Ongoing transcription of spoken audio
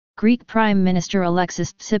Greek Prime Minister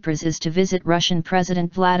Alexis Tsipras is to visit Russian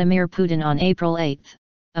President Vladimir Putin on April 8,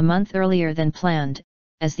 a month earlier than planned,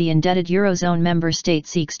 as the indebted eurozone member state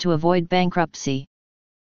seeks to avoid bankruptcy.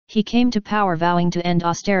 He came to power vowing to end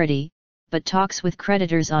austerity, but talks with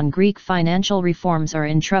creditors on Greek financial reforms are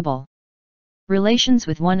in trouble. Relations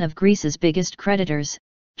with one of Greece's biggest creditors,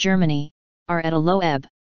 Germany, are at a low ebb.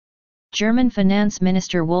 German Finance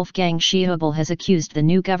Minister Wolfgang Schaeuble has accused the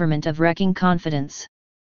new government of wrecking confidence.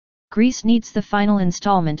 Greece needs the final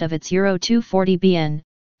installment of its Euro 240 bn,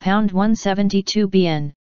 Pound 172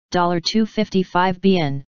 bn, $255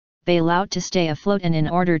 bn, bailout to stay afloat, and in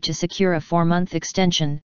order to secure a 4-month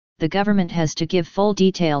extension, the government has to give full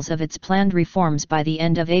details of its planned reforms by the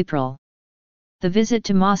end of April. The visit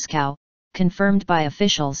to Moscow, confirmed by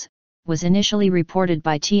officials, was initially reported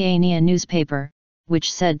by Ta Nea newspaper, which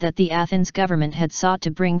said that the Athens government had sought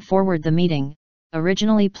to bring forward the meeting,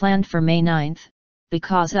 originally planned for May 9,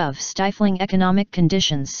 because of stifling economic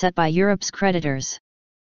conditions set by Europe's creditors.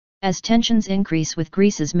 As tensions increase with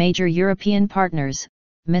Greece's major European partners,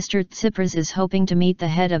 Mr. Tsipras is hoping to meet the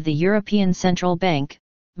head of the European Central Bank,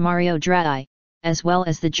 Mario Draghi, as well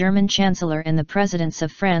as the German Chancellor and the presidents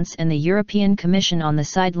of France and the European Commission on the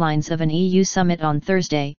sidelines of an EU summit on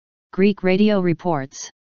Thursday, Greek radio reports.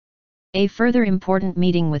 A further important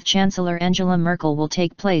meeting with Chancellor Angela Merkel will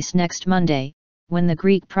take place next Monday, when the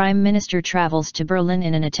Greek Prime Minister travels to Berlin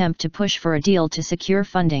in an attempt to push for a deal to secure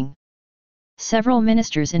funding. Several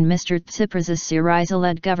ministers in Mr. Tsipras'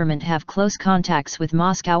 Syriza-led government have close contacts with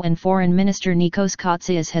Moscow, and Foreign Minister Nikos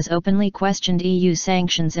Kotzias has openly questioned EU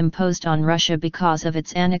sanctions imposed on Russia because of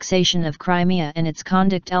its annexation of Crimea and its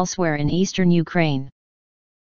conduct elsewhere in eastern Ukraine.